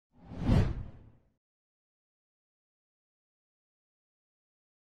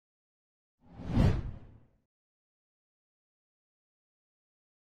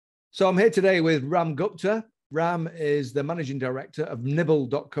So I'm here today with Ram Gupta. Ram is the managing director of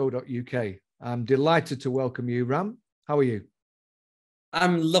nibble.co.uk. I'm delighted to welcome you, Ram. How are you?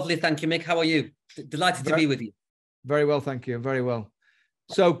 I'm lovely, thank you, Mick. How are you? Delighted to be with you. Very well, thank you. Very well.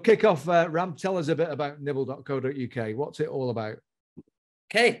 So kick off, Ram. Tell us a bit about nibble.co.uk. What's it all about?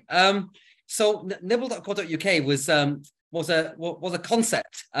 Okay. So nibble.co.uk was a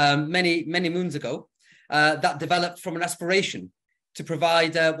concept many moons ago that developed from an aspiration to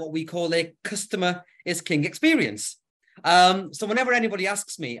provide what we call a customer is king experience. So whenever anybody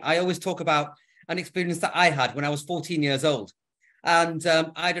asks me, I always talk about an experience that I had when I was 14 years old. And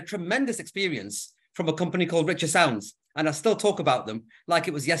I had a tremendous experience from a company called Richer Sounds. And I still talk about them like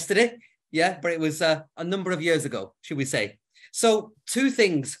it was yesterday. Yeah, but it was a number of years ago, should we say. So two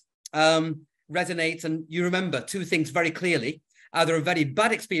things resonate, and you remember two things very clearly, either a very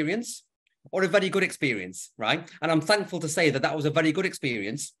bad experience or a very good experience, right? And I'm thankful to say that that was a very good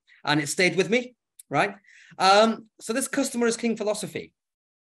experience and it stayed with me, right? So this customer is king philosophy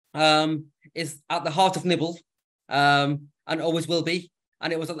is at the heart of Nibble and always will be.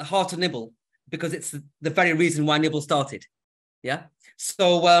 And it was at the heart of Nibble because it's the very reason why Nibble started, yeah?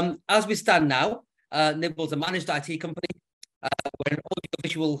 So as we stand now, Nibble's a managed IT company. We're an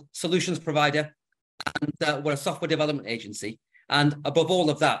audiovisual solutions provider, and we're a software development agency. And above all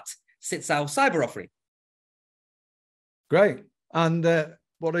of that sits our cyber offering. Great. And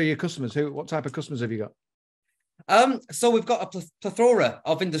what are your customers? What type of customers have you got? So we've got a plethora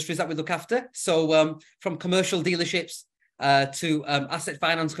of industries that we look after. So from commercial dealerships to asset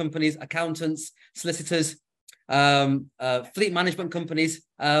finance companies, accountants, solicitors, fleet management companies,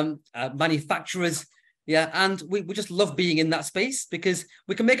 manufacturers. Yeah, and we just love being in that space because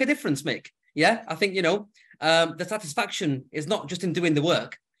we can make a difference, Mick. Yeah, I think, the satisfaction is not just in doing the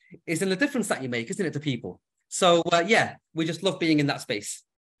work, it's in the difference that you make, isn't it, to people? So, yeah, we just love being in that space.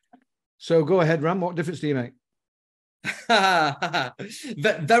 So go ahead, Ram. What difference do you make?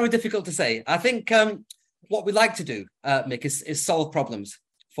 Very difficult to say. I think what we like to do, Mick, is solve problems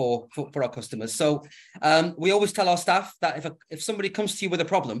for our customers. So we always tell our staff that if somebody comes to you with a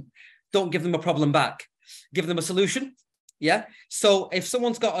problem, don't give them a problem back. Give them a solution. Yeah. So if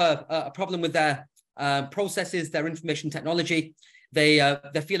someone's got a problem with their processes, their information technology, they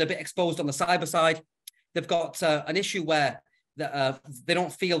feel a bit exposed on the cyber side. They've got an issue where they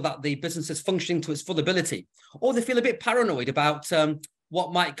don't feel that the business is functioning to its full ability, or they feel a bit paranoid about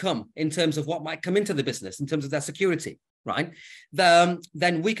what might come in terms of what might come into the business in terms of their security. Right,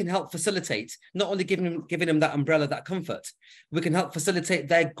 then we can help facilitate not only giving them that umbrella, that comfort, we can help facilitate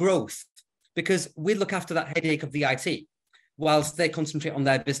their growth because we look after that headache of the IT whilst they concentrate on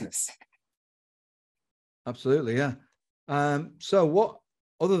their business. Absolutely, yeah. So what,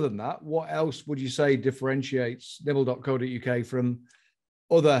 other than that, what else would you say differentiates nibble.co.uk from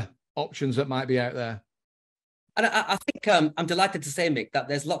other options that might be out there? And I think I'm delighted to say, Mick, that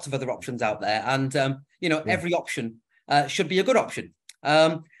there's lots of other options out there, and every option should be a good option.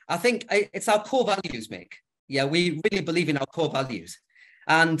 I think it's our core values, Mick. Yeah, we really believe in our core values.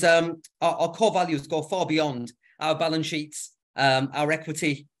 And our core values go far beyond our balance sheets, our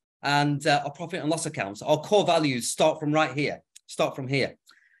equity, and our profit and loss accounts. Our core values start from here.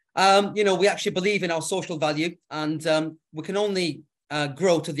 We actually believe in our social value, and we can only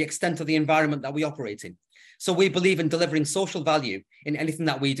grow to the extent of the environment that we operate in. So we believe in delivering social value in anything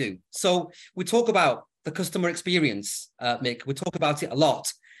that we do. So we talk about the customer experience, Mick. We talk about it a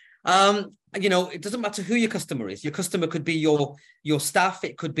lot. It doesn't matter who your customer is. Your customer could be your staff.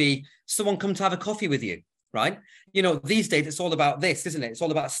 It could be someone come to have a coffee with you, right? These days it's all about this, isn't it? It's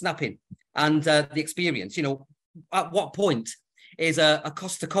all about snapping and the experience. At what point is a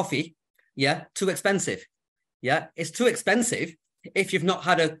Costa coffee, too expensive? Yeah, it's too expensive if you've not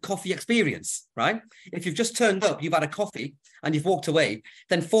had a coffee experience, right? If you've just turned up, you've had a coffee and you've walked away,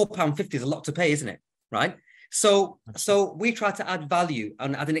 then £4.50 is a lot to pay, isn't it? Right? So we try to add value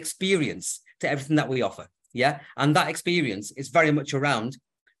and add an experience to everything that we offer. Yeah. And that experience is very much around,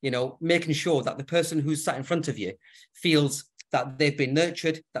 making sure that the person who's sat in front of you feels that they've been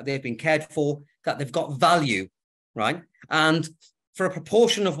nurtured, that they've been cared for, that they've got value. Right. And for a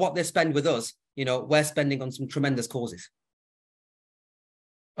proportion of what they spend with us, we're spending on some tremendous causes.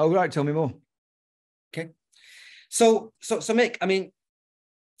 Oh, right. Tell me more. Okay. So Mick, I mean,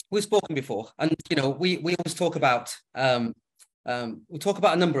 we've spoken before, and we always talk about a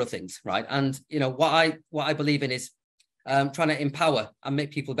number of things, right? And what I believe in is trying to empower and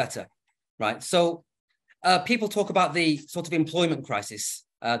make people better, right? So people talk about the sort of employment crisis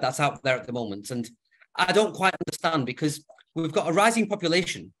that's out there at the moment, and I don't quite understand because we've got a rising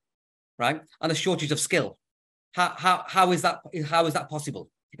population, right, and a shortage of skill. How is that possible?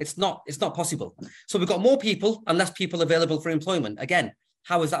 It's not possible. So we've got more people and less people available for employment. Again,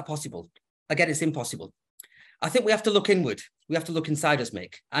 how is that possible? Again, it's impossible. I think we have to look inward. We have to look inside us,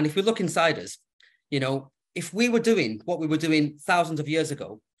 Mick. And if we look inside us, you know, if we were doing what we were doing thousands of years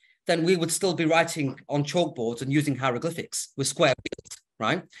ago, then we would still be writing on chalkboards and using hieroglyphics with square wheels,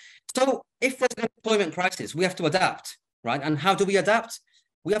 right? So if there's an employment crisis, we have to adapt, right? And how do we adapt?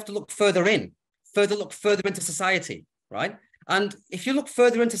 We have to look further look further into society, right? And if you look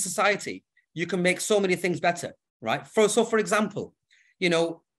further into society, you can make so many things better, right? So for example, you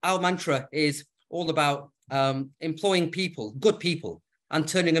know, our mantra is all about employing people, good people, and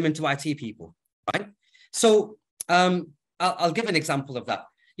turning them into IT people, right? So I'll give an example of that.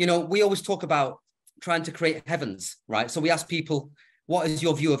 You know, we always talk about trying to create heavens, right? So we ask people, what is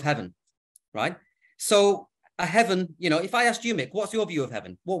your view of heaven, right? So a heaven, you know, if I asked you, Mick, what's your view of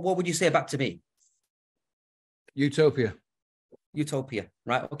heaven? What would you say back to me? Utopia. Utopia,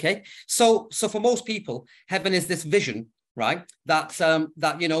 right? Okay. So for most people, heaven is this vision, right? That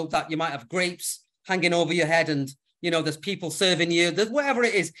you know, that you might have grapes hanging over your head, and you know, there's people serving you. There's whatever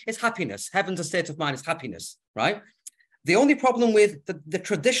it is, it's happiness. Heaven's a state of mind. It's happiness, right? The only problem with the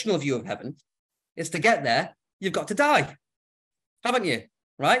traditional view of heaven is to get there, you've got to die, haven't you?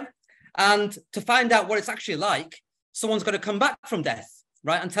 Right? And to find out what it's actually like, someone's got to come back from death,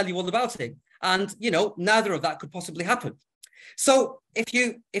 right, and tell you all about it. And you know, neither of that could possibly happen. So if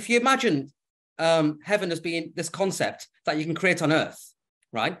you imagine heaven as being this concept that you can create on earth,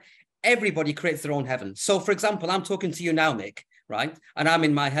 right? Everybody creates their own heaven. So for example, I'm talking to you now, Mick, right? And I'm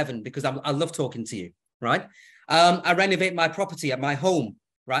in my heaven because I love talking to you, right? I renovate my property at my home,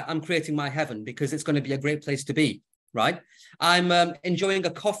 right? I'm creating my heaven because it's going to be a great place to be, right? I'm enjoying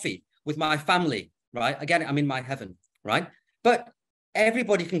a coffee with my family, right? Again, I'm in my heaven, right? But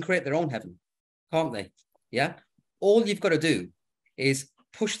everybody can create their own heaven, can't they? Yeah. All you've got to do is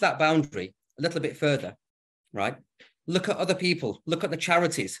push that boundary a little bit further, right? Look at other people, look at the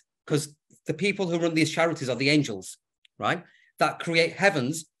charities, because the people who run these charities are the angels, right? That create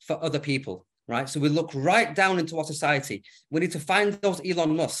heavens for other people, right? So we look right down into our society. We need to find those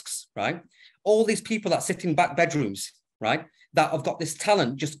Elon Musks, right? All these people that sit in back bedrooms, right? That have got this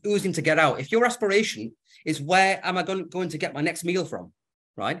talent just oozing to get out. If your aspiration is where am I going to get my next meal from,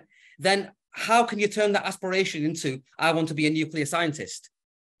 right? Then how can you turn that aspiration into, I want to be a nuclear scientist?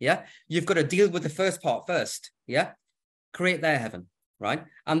 Yeah. You've got to deal with the first part first. Yeah. Create their heaven, right?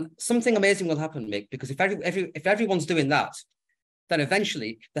 And something amazing will happen, Mick, because if everyone's doing that, then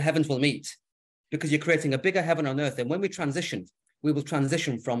eventually the heavens will meet, because you're creating a bigger heaven on earth. And when we transition, we will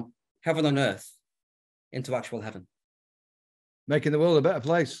transition from heaven on earth into actual heaven. Making the world a better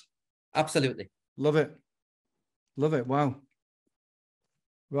place. Absolutely. Love it. Love it. Wow.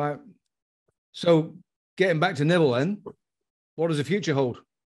 Right. So getting back to Nibble then, what does the future hold?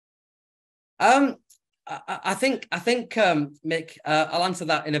 I think, Mick, I'll answer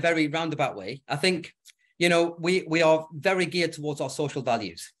that in a very roundabout way. I think, you know, we are very geared towards our social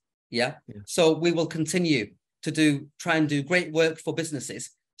values. Yeah. So we will continue to try and do great work for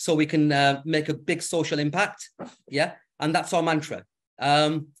businesses so we can make a big social impact. Yeah. And that's our mantra.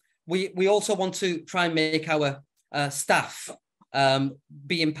 We also want to try and make our staff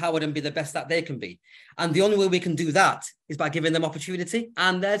be empowered and be the best that they can be. And the only way we can do that is by giving them opportunity.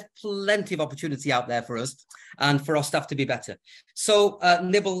 And there's plenty of opportunity out there for us and for our staff to be better. So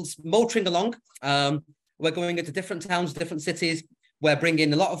Nibble's motoring along. We're going into different towns, different cities. We're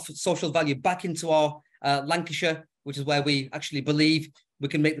bringing a lot of social value back into our Lancashire, which is where we actually believe we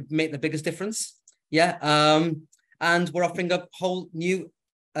can make the biggest difference. Yeah. And we're offering a whole new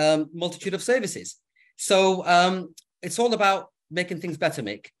multitude of services. So it's all about making things better,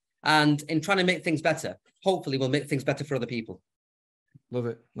 Mick. And in trying to make things better, hopefully we'll make things better for other people. Love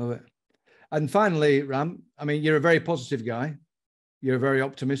it. Love it. And finally, Ram, I mean, you're a very positive guy. You're a very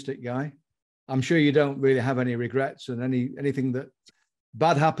optimistic guy. I'm sure you don't really have any regrets, and anything that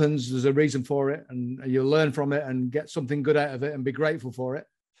bad happens, there's a reason for it, and you'll learn from it and get something good out of it and be grateful for it.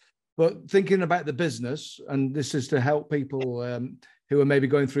 But thinking about the business, and this is to help people who are maybe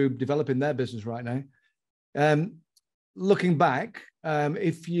going through developing their business right now. Looking back,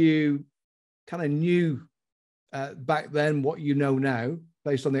 if you kind of knew back then what you know now,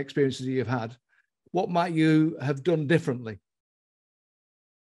 based on the experiences you've had, what might you have done differently?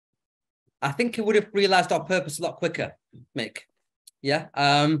 I think I would have realized our purpose a lot quicker, Mick. Yeah.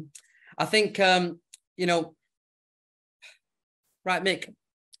 I think, you know, right, Mick,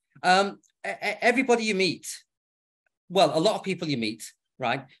 everybody you meet, well, a lot of people you meet,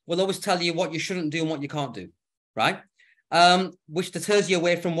 right, will always tell you what you shouldn't do and what you can't do, right? Which deters you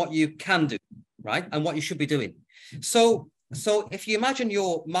away from what you can do, right? And what you should be doing. So So if you imagine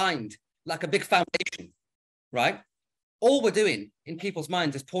your mind like a big foundation, right? All we're doing in people's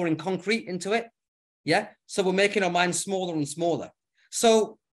minds is pouring concrete into it. Yeah. So we're making our minds smaller and smaller.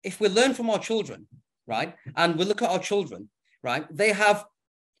 So if we learn from our children, right, and we look at our children, right, they have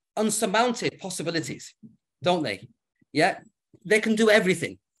unsurmounted possibilities, don't they? Yeah. They can do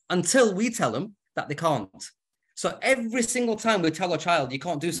everything until we tell them that they can't. So every single time we tell our child you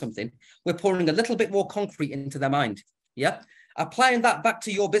can't do something, we're pouring a little bit more concrete into their mind. Yeah. Applying that back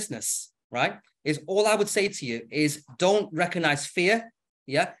to your business, right, is all I would say to you is don't recognize fear.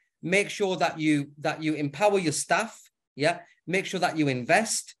 Yeah. Make sure that you empower your staff. Yeah. Make sure that you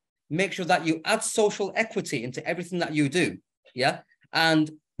invest. Make sure that you add social equity into everything that you do. Yeah.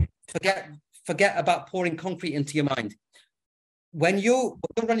 And forget about pouring concrete into your mind. When you're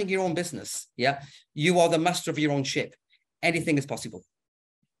running your own business, yeah, you are the master of your own ship. Anything is possible.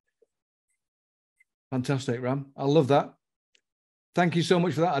 Fantastic, Ram. I love that. Thank you so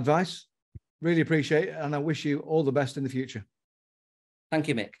much for that advice. Really appreciate it. And I wish you all the best in the future. Thank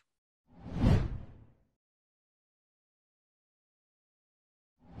you, Mick.